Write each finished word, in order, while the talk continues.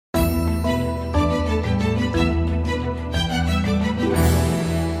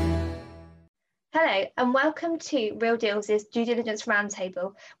Hello and welcome to Real Deals' Due Diligence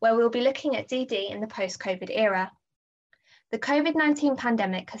Roundtable, where we'll be looking at DD in the post-COVID era. The COVID-19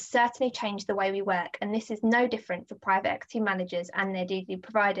 pandemic has certainly changed the way we work, and this is no different for private equity managers and their DD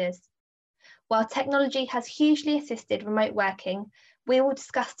providers. While technology has hugely assisted remote working, we will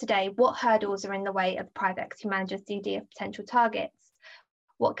discuss today what hurdles are in the way of private equity managers' DD of potential targets,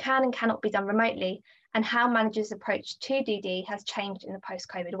 what can and cannot be done remotely, and how managers' approach to DD has changed in the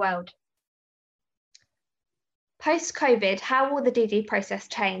post-COVID world. Post-COVID, how will the DD process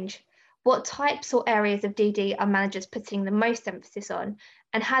change? What types or areas of DD are managers putting the most emphasis on?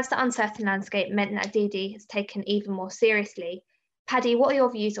 And has the uncertain landscape meant that DD has taken even more seriously? Paddy, what are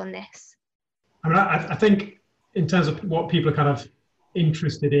your views on this? I think in terms of what people are kind of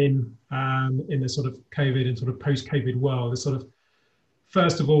interested in the sort of COVID and sort of post-COVID world, is sort of,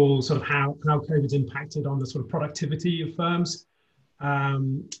 first of all, sort of how COVID's impacted on the sort of productivity of firms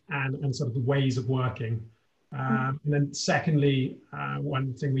and sort of the ways of working. And then secondly,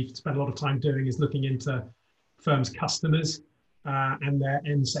 one thing we've spent a lot of time doing is looking into firms' customers and their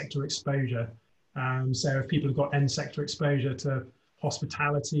end sector exposure. So if people have got end sector exposure to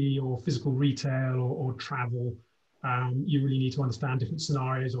hospitality or physical retail or travel, you really need to understand different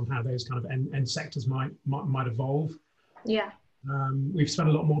scenarios on how those kind of end sectors might evolve. Yeah. We've spent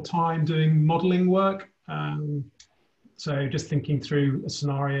a lot more time doing modelling work. So just thinking through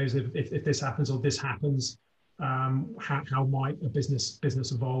scenarios, if this happens or this happens, how might a business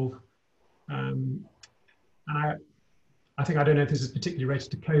evolve? And I think, I don't know if this is particularly related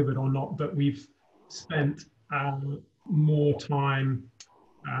to COVID or not, but we've spent more time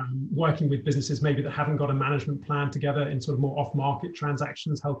working with businesses maybe that haven't got a management plan together in sort of more off-market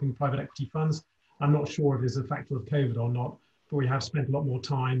transactions, helping private equity funds. I'm not sure if there's a factor of COVID or not, but we have spent a lot more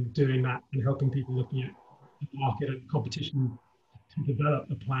time doing that and helping people looking at the market and competition to develop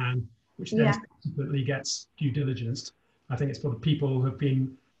a plan, which then subsequently gets due diligenced. I think it's for the people who have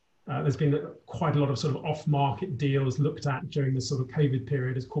been, there's been quite a lot of sort of off-market deals looked at during this sort of COVID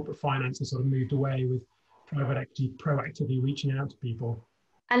period as corporate finance has sort of moved away, with private equity proactively reaching out to people.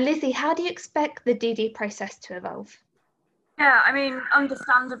 And Lizzie, how do you expect the DD process to evolve? Yeah, I mean,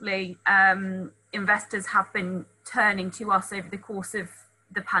 understandably, investors have been turning to us over the course of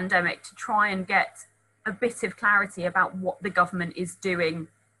the pandemic to try and get a bit of clarity about what the government is doing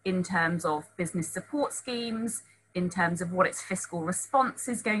in terms of business support schemes, in terms of what its fiscal response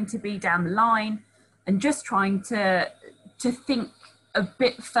is going to be down the line, and just trying to think a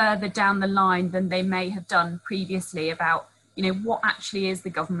bit further down the line than they may have done previously about, you know, what actually is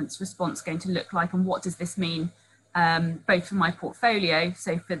the government's response going to look like, and what does this mean, both for my portfolio,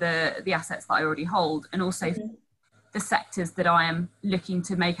 so for the assets that I already hold, and also for the sectors that I am looking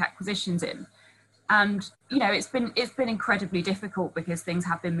to make acquisitions in. And, you know, it's been incredibly difficult because things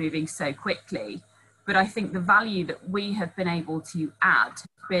have been moving so quickly. But I think the value that we have been able to add has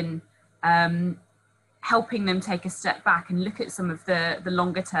been helping them take a step back and look at some of the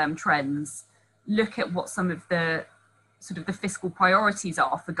longer term trends, look at what some of the sort of the fiscal priorities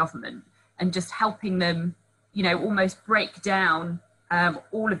are for government, and just helping them, you know, almost break down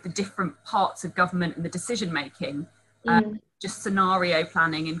all of the different parts of government and the decision making, just scenario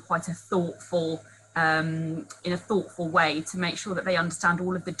planning in quite a thoughtful way to make sure that they understand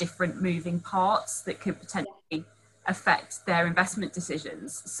all of the different moving parts that could potentially affect their investment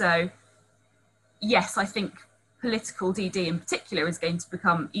decisions. So yes, I think political DD in particular is going to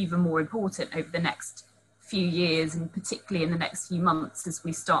become even more important over the next few years, and particularly in the next few months as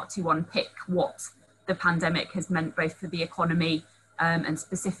we start to unpick what the pandemic has meant both for the economy and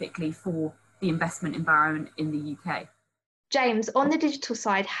specifically for the investment environment in the UK. James, on the digital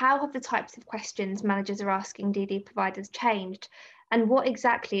side, how have the types of questions managers are asking DD providers changed, and what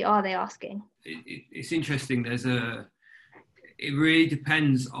exactly are they asking? It's interesting. It really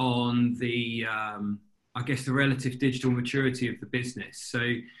depends on the, I guess, the relative digital maturity of the business.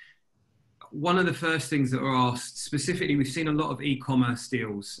 So one of the first things that are asked, specifically, we've seen a lot of e-commerce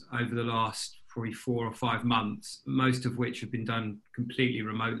deals over the last probably 4 or 5 months, most of which have been done completely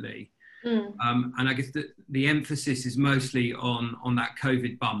remotely. And I guess the emphasis is mostly on that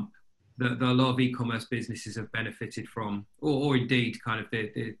COVID bump that a lot of e-commerce businesses have benefited from, or indeed kind of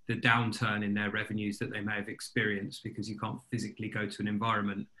the downturn in their revenues that they may have experienced because you can't physically go to an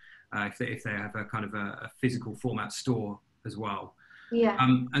environment if they have a kind of a physical format store as well. Yeah.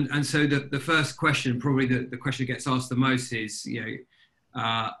 And so the first question, probably the question that gets asked the most is, you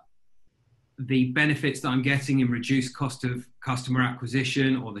know, the benefits that I'm getting in reduced cost of customer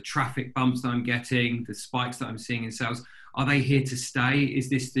acquisition, or the traffic bumps that I'm getting, the spikes that I'm seeing in sales, are they here to stay? Is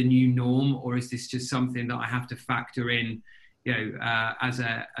this the new norm, or is this just something that I have to factor in, you know, as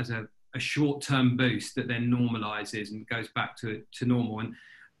a a short-term boost that then normalizes and goes back to normal. And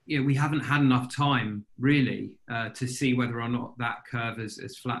we haven't had enough time really to see whether or not that curve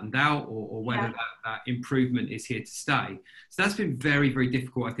has flattened out, or whether that improvement is here to stay. So that's been very, very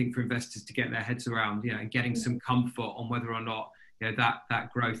difficult, I think, for investors to get their heads around, and getting some comfort on whether or not that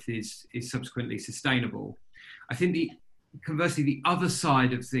growth is subsequently sustainable. I think conversely, the other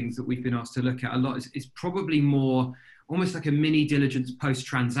side of things that we've been asked to look at a lot is probably more almost like a mini diligence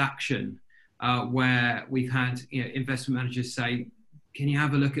post-transaction, where we've had investment managers say, can you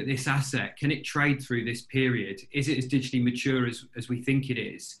have a look at this asset? Can it trade through this period? Is it as digitally mature as we think it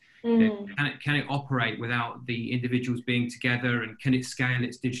is? Can it operate without the individuals being together? And can it scale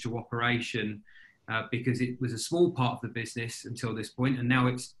its digital operation? Because it was a small part of the business until this point, and now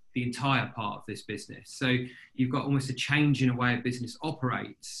it's the entire part of this business. So you've got almost a change in a way a business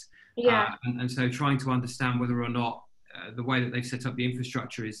operates. And so trying to understand whether or not the way that they've set up the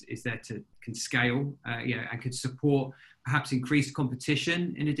infrastructure is there can scale, and could support perhaps increased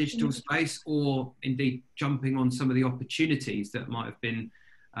competition in a digital space, or indeed jumping on some of the opportunities that might have been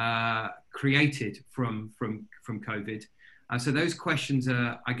created from COVID. So those questions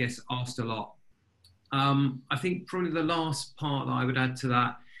are, I guess, asked a lot. I think probably the last part that I would add to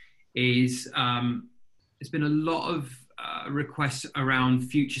that is there's been a lot of requests around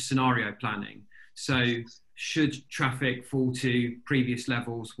future scenario planning. So should traffic fall to previous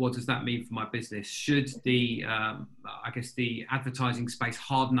levels, what does that mean for my business? Should the advertising space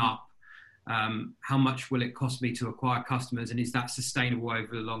harden up? How much will it cost me to acquire customers? And is that sustainable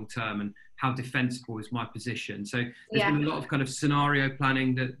over the long term? And how defensible is my position? So there's been a lot of kind of scenario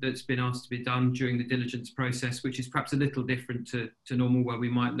planning that's been asked to be done during the diligence process, which is perhaps a little different to normal, where we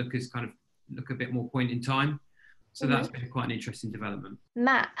might look a bit more point in time. So that's been quite an interesting development.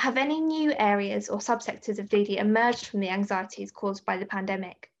 Matt, have any new areas or subsectors of DD emerged from the anxieties caused by the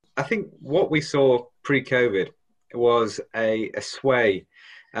pandemic? I think what we saw pre-COVID was a sway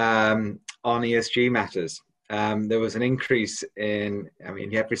on ESG matters. There was an increase in,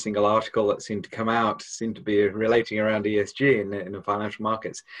 every single article that seemed to come out seemed to be relating around ESG in the financial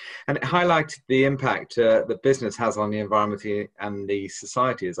markets. And it highlighted the impact that business has on the environment and the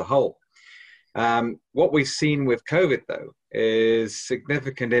society as a whole. What we've seen with COVID, though, is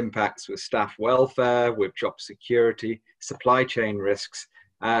significant impacts with staff welfare, with job security, supply chain risks,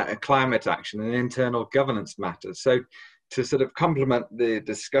 climate action, and internal governance matters. So to sort of complement the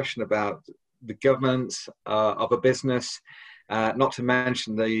discussion about the governance of a business, not to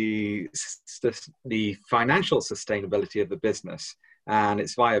mention the financial sustainability of the business and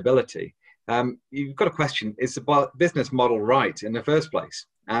its viability, you've got to question, is the business model right in the first place?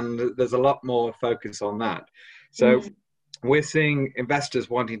 And there's a lot more focus on that. So we're seeing investors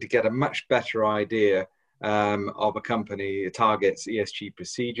wanting to get a much better idea of a company, targets, ESG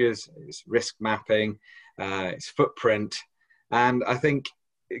procedures, its risk mapping, its footprint. And I think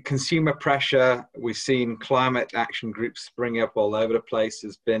consumer pressure, we've seen climate action groups spring up all over the place.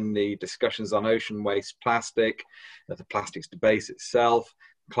 There's been the discussions on ocean waste plastic, the plastics debate itself,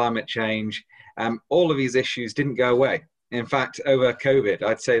 climate change. All of these issues didn't go away. In fact, over COVID,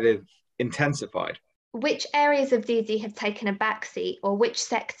 I'd say they've intensified. Which areas of DD have taken a backseat, or which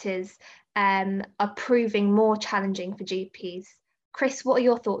sectors are proving more challenging for GPs? Chris, what are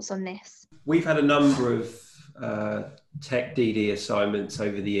your thoughts on this? We've had a number of tech DD assignments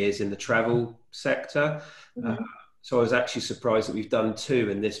over the years in the travel sector. So I was actually surprised that we've done 2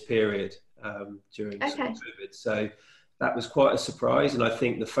 in this period during COVID. So that was quite a surprise. And I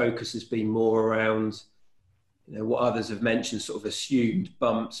think the focus has been more around what others have mentioned, sort of assumed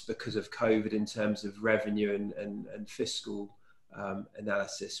bumps because of COVID in terms of revenue and fiscal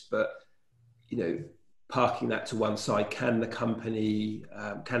analysis. But, parking that to one side, can the company,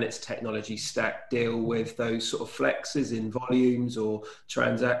 can its technology stack deal with those sort of flexes in volumes or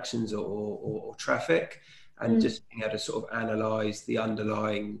transactions or traffic? And just being able to sort of analyse the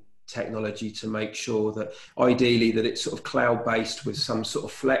underlying technology to make sure that ideally that it's sort of cloud-based with some sort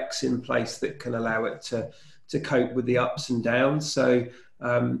of flex in place that can allow it to cope with the ups and downs. So,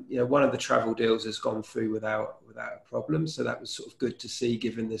 one of the travel deals has gone through without a problem. So that was sort of good to see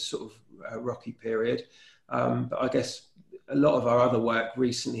given this sort of rocky period. But I guess a lot of our other work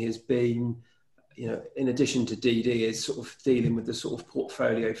recently has been, in addition to DD, is sort of dealing with the sort of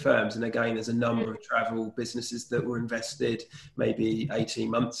portfolio firms. And again, there's a number of travel businesses that were invested maybe 18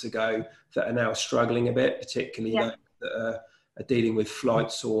 months ago that are now struggling a bit, particularly that are dealing with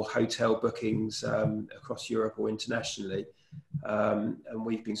flights or hotel bookings across Europe or internationally. And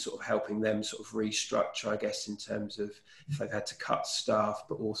we've been sort of helping them sort of restructure, I guess, in terms of if they've had to cut staff,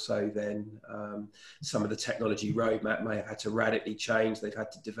 but also then some of the technology roadmap may have had to radically change. They've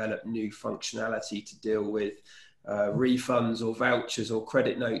had to develop new functionality to deal with refunds or vouchers or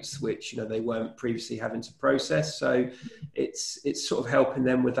credit notes, which they weren't previously having to process. So it's sort of helping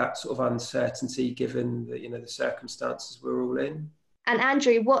them with that sort of uncertainty, given that the circumstances we're all in. And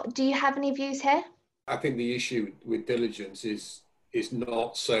Andrew, what do you have any views here? I think the issue with diligence is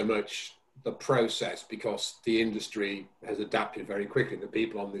not so much the process, because the industry has adapted very quickly. The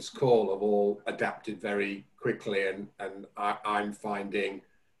people on this call have all adapted very quickly, and I'm finding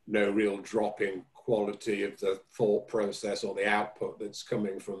no real drop in quality of the thought process or the output that's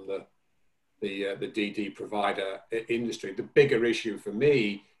coming from the DD provider industry. The bigger issue for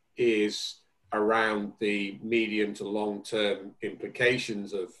me is around the medium to long term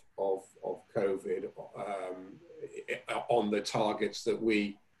implications of COVID on the targets that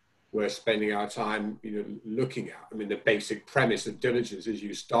we were spending our time looking at. I mean, the basic premise of diligence is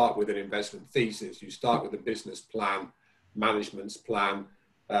you start with an investment thesis, you start with a business plan, management's plan,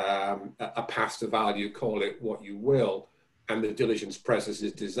 a path to value, call it what you will, and the diligence process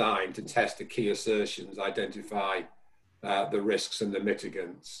is designed to test the key assertions, identify the risks and the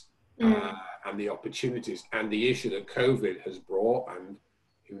mitigants, and the opportunities. And the issue that COVID has brought, and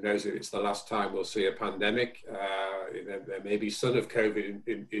who knows if it's the last time we'll see a pandemic, there may be son of COVID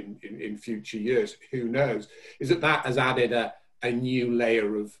in future years, who knows, is that has added a new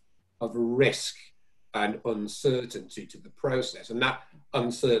layer of risk and uncertainty to the process. And that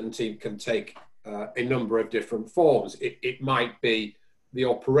uncertainty can take a number of different forms. It might be the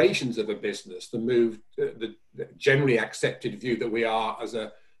operations of a business, the generally accepted view that we are as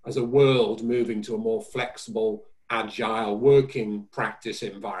a world moving to a more flexible, agile working practice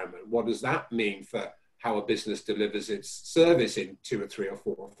environment. What does that mean for how a business delivers its service in 2 or 3 or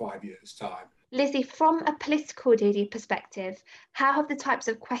 4 or 5 years' time? Lizzie, from a political DD perspective, how have the types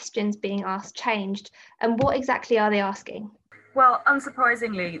of questions being asked changed, and what exactly are they asking? Well,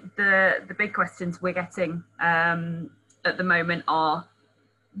 unsurprisingly, the big questions we're getting at the moment are,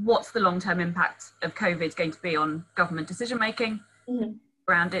 what's the long-term impact of COVID going to be on government decision-making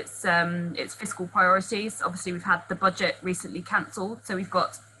around its fiscal priorities? Obviously, we've had the budget recently cancelled, so we've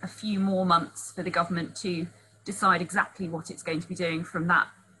got a few more months for the government to decide exactly what it's going to be doing from that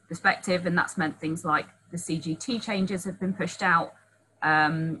perspective, and that's meant things like the CGT changes have been pushed out,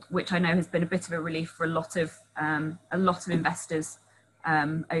 which I know has been a bit of a relief for a lot of investors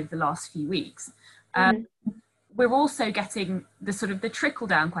over the last few weeks. We're also getting the trickle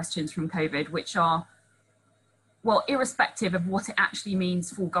down questions from COVID, which are, well, irrespective of what it actually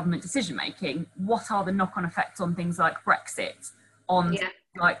means for government decision making, what are the knock-on effects on things like Brexit, on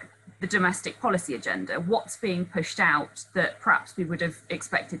like the domestic policy agenda? What's being pushed out that perhaps we would have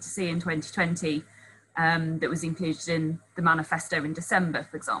expected to see in 2020 that was included in the manifesto in December,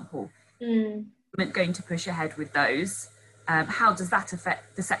 for example? Going to push ahead with those? How does that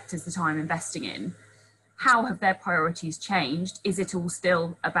affect the sectors that I'm investing in? How have their priorities changed? Is it all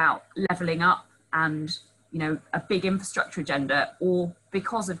still about levelling up and a big infrastructure agenda, or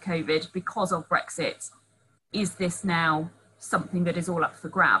because of COVID, because of Brexit, is this now something that is all up for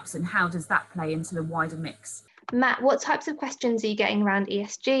grabs, and how does that play into the wider mix? Matt, what types of questions are you getting around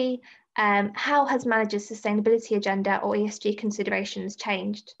ESG? How has managers' sustainability agenda or ESG considerations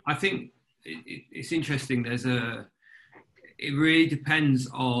changed? I think it's interesting. It really depends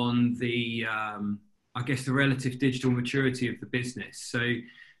on the relative digital maturity of the business. So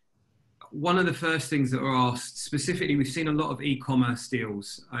one of the first things that are asked, specifically, we've seen a lot of e-commerce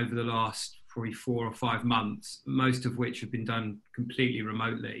deals over the last probably 4 or 5 months, most of which have been done completely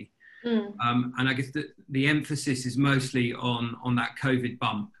remotely. And I guess the emphasis is mostly on that COVID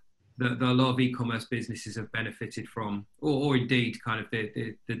bump that a lot of e-commerce businesses have benefited from, or indeed kind of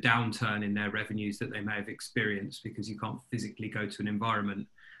the downturn in their revenues that they may have experienced, because you can't physically go to an environment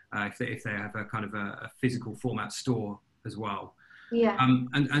if they have a kind of a physical format store as well. Yeah.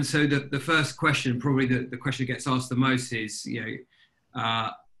 And so the first question, probably the question that gets asked the most is,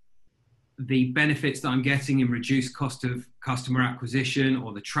 the benefits that I'm getting in reduced cost of customer acquisition,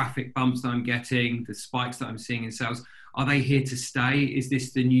 or the traffic bumps that I'm getting, the spikes that I'm seeing in sales, are they here to stay? Is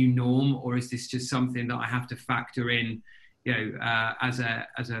this the new norm, or is this just something that I have to factor in, as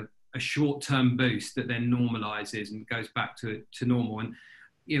a short-term boost that then normalizes and goes back to normal? And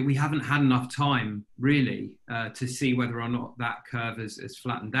we haven't had enough time really to see whether or not that curve has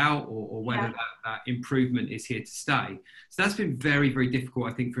flattened out, or whether that improvement is here to stay. So that's been very, very difficult,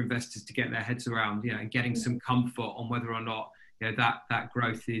 I think, for investors to get their heads around, and getting some comfort on whether or not that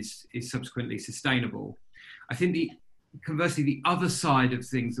growth is subsequently sustainable. I think conversely, the other side of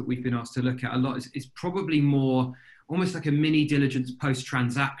things that we've been asked to look at a lot is probably more almost like a mini diligence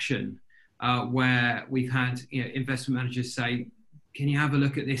post-transaction, where we've had investment managers say, can you have a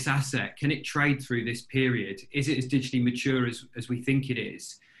look at this asset? Can it trade through this period? Is it as digitally mature as we think it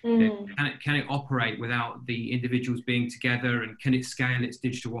is? Can it operate without the individuals being together, and can it scale its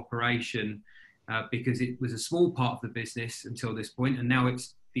digital operation? Because it was a small part of the business until this point, and now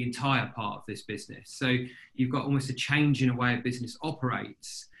it's the entire part of this business. So you've got almost a change in a way a business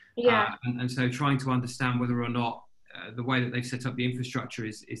operates. And so trying to understand whether or not the way that they've set up the infrastructure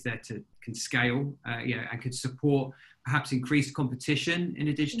is there can scale, and could support perhaps increased competition in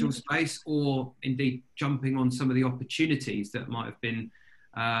a digital space, or indeed jumping on some of the opportunities that might have been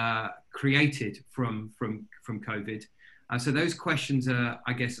created from COVID. So those questions are,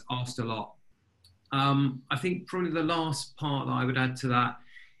 I guess, asked a lot. I think probably the last part that I would add to that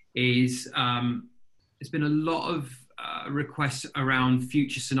is there's been a lot of requests around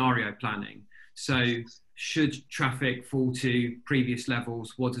future scenario planning. So should traffic fall to previous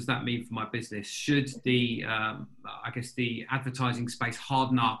levels, what does that mean for my business? Should the advertising space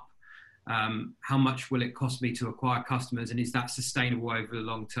harden up? How much will it cost me to acquire customers, and is that sustainable over the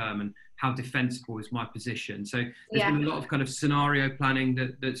long term, and how defensible is my position? So there's been a lot of kind of scenario planning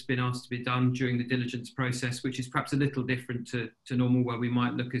that's been asked to be done during the diligence process, which is perhaps a little different to normal, where we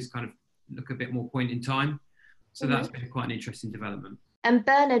might look a bit more point in time. So that's been quite an interesting development. And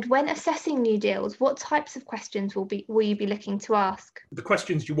Bernard, when assessing new deals, what types of questions will you be looking to ask? The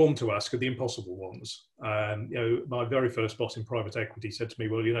questions you want to ask are the impossible ones. My very first boss in private equity said to me,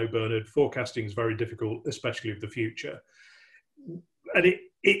 well, Bernard, forecasting is very difficult, especially of the future. And it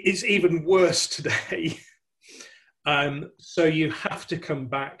is even worse today. So you have to come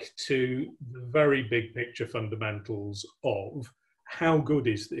back to the very big picture fundamentals of how good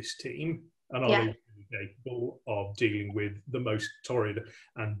is this team, and are they capable of dealing with the most torrid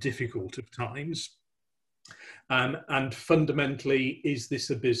and difficult of times, and fundamentally, is this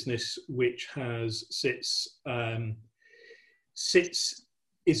a business which sits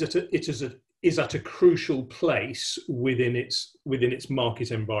at a crucial place within its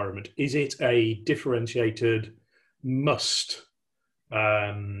market environment? Is it a differentiated must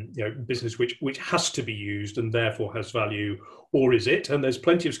business which has to be used and therefore has value, or is it, and there's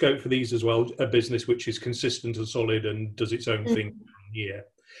plenty of scope for these as well, a business which is consistent and solid and does its own thing year?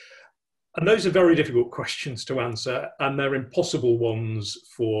 And those are very difficult questions to answer, and they're impossible ones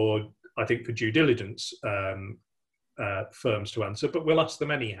for due diligence firms to answer, but we'll ask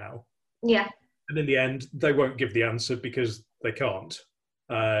them anyhow. Yeah. And in the end, they won't give the answer because they can't.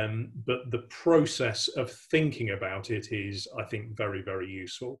 But the process of thinking about it is, I think, very, very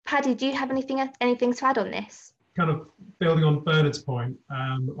useful. Paddy, do you have anything to add on this? Kind of building on Bernard's point,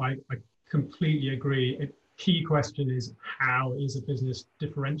 I completely agree. A key question is, how is a business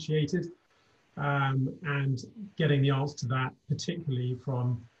differentiated? And getting the answer to that, particularly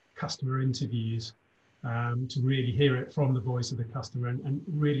from customer interviews, to really hear it from the voice of the customer. And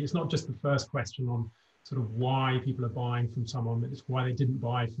really, it's not just the first question on sort of why people are buying from someone, but it's why they didn't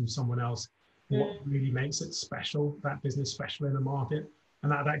buy from someone else. What really makes it special, that business special in a market,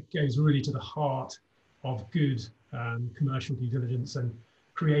 and that goes really to the heart of good commercial due diligence, and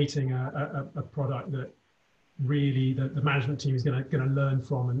creating a product that really the management team is going to learn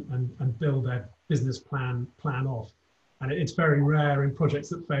from and build their business plan off. And it's very rare in projects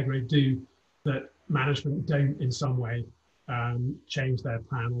that Fairgrade do that management don't in some way change their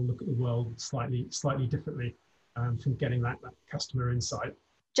plan or look at the world slightly differently from getting that customer insight.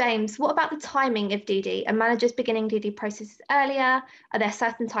 James, what about the timing of DD? Are managers beginning DD processes earlier? Are there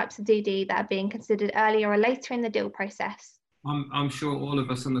certain types of DD that are being considered earlier or later in the deal process? I'm sure all of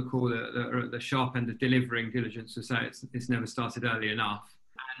us on the call that are at the sharp end of delivering diligence will say it's never started early enough.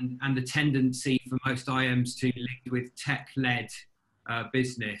 And the tendency for most IMs to lead with tech-led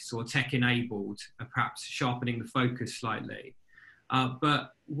business or tech-enabled, perhaps sharpening the focus slightly.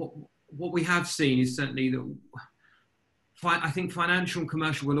 But what we have seen is certainly that I think financial and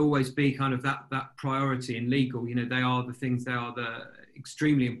commercial will always be kind of that priority in legal. They are the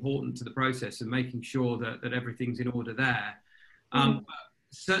extremely important to the process and making sure that everything's in order there. But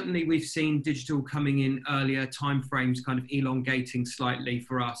certainly we've seen digital coming in earlier, timeframes kind of elongating slightly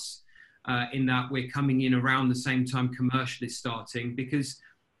for us, in that we're coming in around the same time commercial is starting, because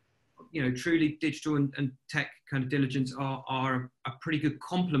truly digital and tech kind of diligence are a pretty good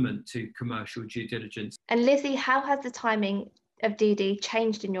complement to commercial due diligence. And Lizzie, how has the timing of DD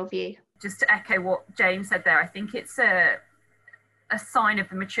changed in your view? Just to echo what James said there, I think it's a sign of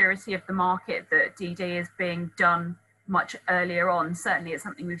the maturity of the market that DD is being done much earlier on. Certainly it's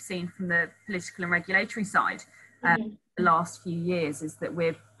something we've seen from the political and regulatory side. the last few years is that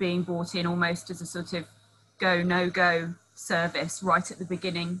we're being brought in almost as a sort of go, no go service right at the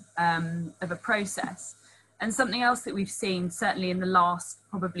beginning of a process. And something else that we've seen certainly in the last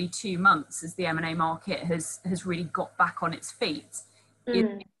probably 2 months as the M&A market has really got back on its feet is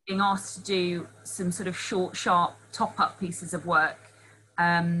being asked to do some sort of short, sharp top-up pieces of work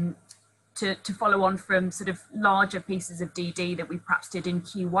to follow on from sort of larger pieces of DD that we perhaps did in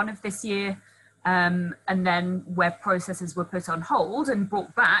Q1 of this year, and then where processes were put on hold and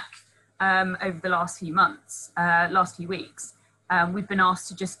brought back over the last few months, last few weeks. We've been asked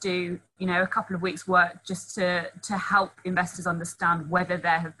to just do, a couple of weeks' work just to help investors understand whether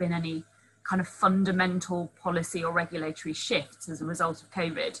there have been any kind of fundamental policy or regulatory shifts as a result of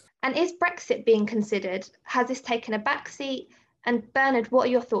COVID. And is Brexit being considered? Has this taken a backseat? And Bernard, what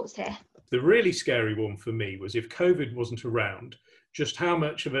are your thoughts here? The really scary one for me was if COVID wasn't around, just how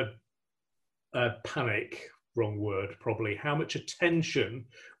much of a panic, wrong word probably, how much attention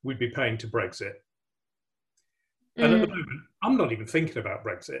we'd be paying to Brexit. And at the moment, I'm not even thinking about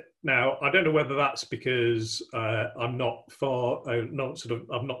Brexit. Now, I don't know whether that's because I'm not I've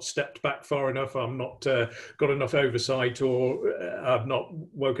not stepped back far enough, I'm not got enough oversight, or I've not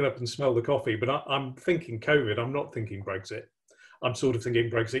woken up and smelled the coffee, but I'm thinking COVID, I'm not thinking Brexit. I'm sort of thinking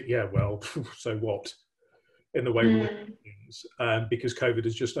Brexit, yeah, well, so what? In the way we look at things, because COVID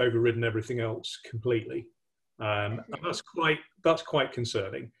has just overridden everything else completely. And that's quite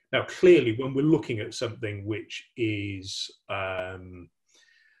concerning. Now, clearly, when we're looking at something which is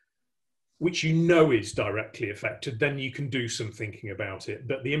is directly affected, then you can do some thinking about it.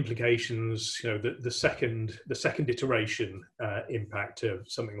 But the implications, the second iteration impact of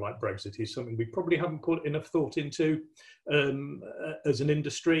something like Brexit is something we probably haven't put enough thought into as an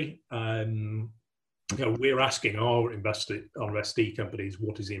industry. We're asking our investee companies,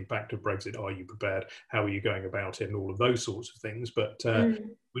 what is the impact of Brexit? Are you prepared? How are you going about it? And all of those sorts of things. But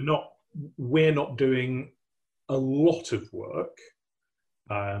we're not doing a lot of work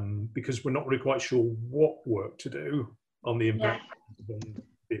because we're not really quite sure what work to do on the impact of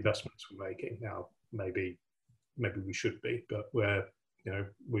the investments we're making. Now, maybe we should be, but we're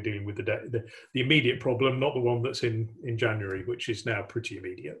dealing with the immediate problem, not the one that's in January, which is now pretty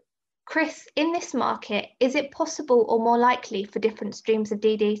immediate. Chris, in this market, is it possible or more likely for different streams of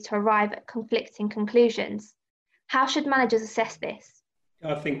DD to arrive at conflicting conclusions? How should managers assess this?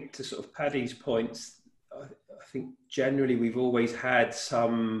 I think to sort of Paddy's points, I think generally we've always had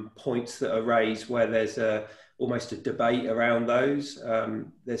some points that are raised where there's almost a debate around those.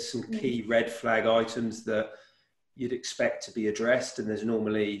 There's some key red flag items that you'd expect to be addressed, and there's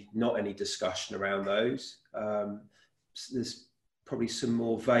normally not any discussion around those. There's probably some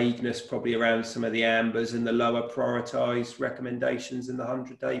more vagueness probably around some of the ambers and the lower prioritised recommendations in the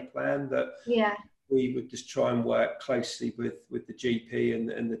 100-day plan that we would just try and work closely with the GP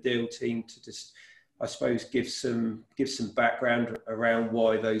and the deal team to just, I suppose, give some background around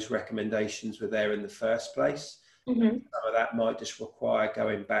why those recommendations were there in the first place. Some of that might just require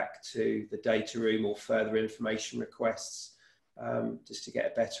going back to the data room or further information requests just to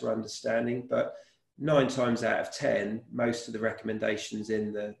get a better understanding. But 9 times out of 10, most of the recommendations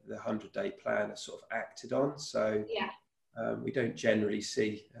in the 100-day plan are sort of acted on. So we don't generally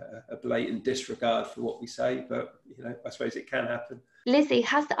see a blatant disregard for what we say, but I suppose it can happen. Lizzie,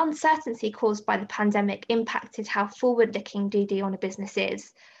 has the uncertainty caused by the pandemic impacted how forward-looking DD on a business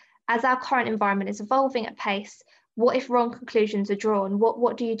is? As our current environment is evolving at pace, what if wrong conclusions are drawn?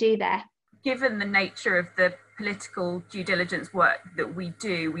 What do you do there? Given the nature of the political due diligence work that we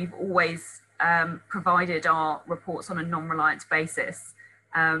do, we've always provided our reports on a non-reliance basis,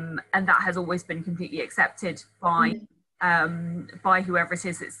 and that has always been completely accepted by whoever it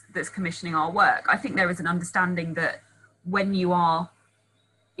is that's commissioning our work. I think there is an understanding that when you are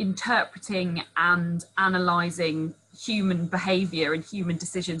interpreting and analysing human behaviour and human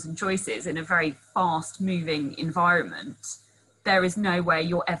decisions and choices in a very fast-moving environment, there is no way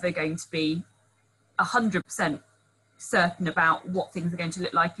you're ever going to be 100% certain about what things are going to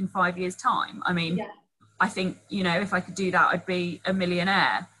look like in 5 years' time. I mean, I think, if I could do that, I'd be a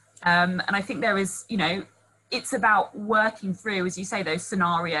millionaire. And I think there is, it's about working through, as you say, those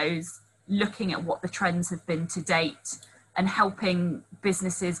scenarios, looking at what the trends have been to date and helping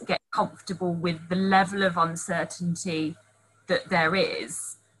businesses get comfortable with the level of uncertainty that there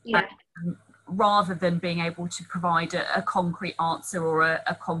is, rather than being able to provide a concrete answer or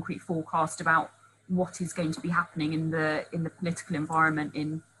a concrete forecast about what is going to be happening in the political environment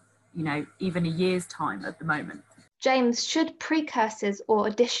in, even a year's time at the moment. James, should precursors or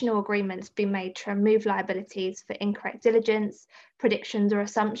additional agreements be made to remove liabilities for incorrect diligence, predictions or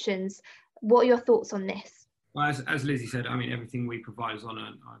assumptions? What are your thoughts on this? Well, as Lizzie said, I mean, everything we provide is on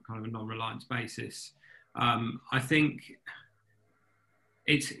a kind of a non-reliance basis. I think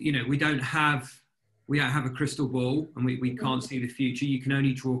it's, you know, we don't have a crystal ball, and we can't see the future. You can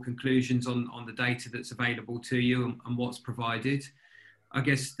only draw conclusions on the data that's available to you and what's provided. I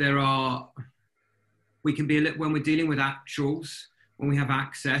guess we can be when we're dealing with actuals, when we have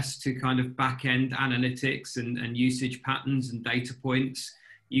access to kind of back-end analytics and usage patterns and data points,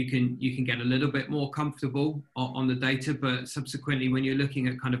 you can get a little bit more comfortable on the data. But subsequently, when you're looking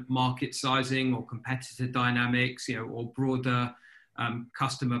at kind of market sizing or competitor dynamics, you know, or broader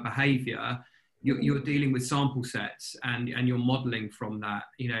customer behavior, you're dealing with sample sets and you're modeling from that,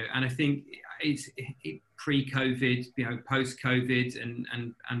 you know. And I think it's pre-COVID, you know, post-COVID,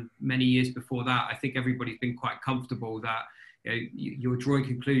 and many years before that, I think everybody's been quite comfortable that, you know, you're drawing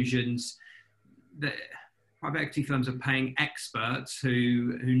conclusions. That private equity firms are paying experts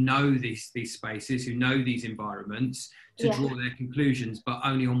who know these spaces, who know these environments, to draw their conclusions, but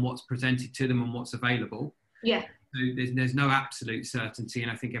only on what's presented to them and what's available. Yeah. So there's no absolute certainty,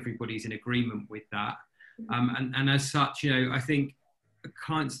 and I think everybody's in agreement with that. And as such, you know, I think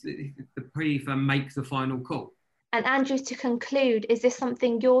clients, the PE firm, make the final call. And Andrew, to conclude, is this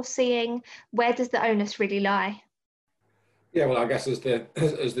something you're seeing? Where does the onus really lie? Yeah, well, I guess as the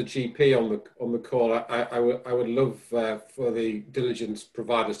GP on the call, I would love for the diligence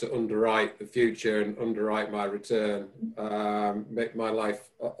providers to underwrite the future and underwrite my return, make my life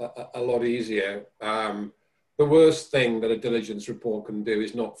a lot easier. The worst thing that a diligence report can do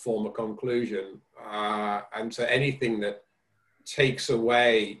is not form a conclusion, and so anything that takes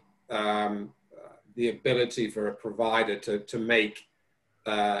away the ability for a provider to make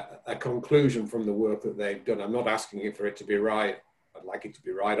a conclusion from the work that they've done. I'm not asking for it to be right. I'd like it to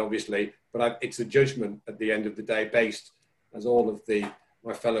be right, obviously, but it's a judgment at the end of the day based, as all of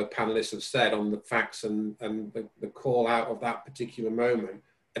my fellow panelists have said, on the facts and the call out of that particular moment.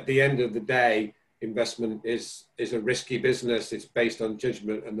 At the end of the day, investment is a risky business. It's based on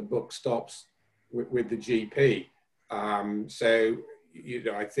judgment, and the book stops with the GP. So, you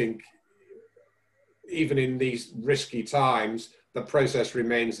know, I think even in these risky times, the process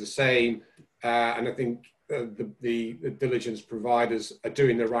remains the same, and I think the diligence providers are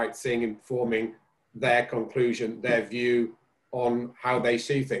doing the right thing in forming their conclusion, their view on how they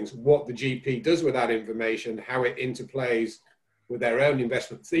see things. What the GP does with that information, how it interplays with their own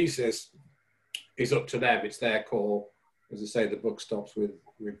investment thesis, is up to them. It's their call. As I say, the book stops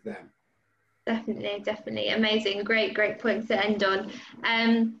with them. Definitely. Amazing. Great point to end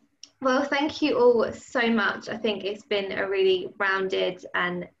on. Well, thank you all so much. I think it's been a really rounded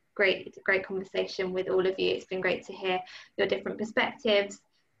and great conversation with all of you. It's been great to hear your different perspectives.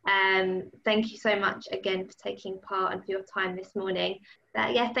 Thank you so much again for taking part and for your time this morning.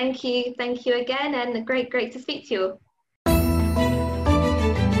 Yeah, thank you again, and great to speak to you all.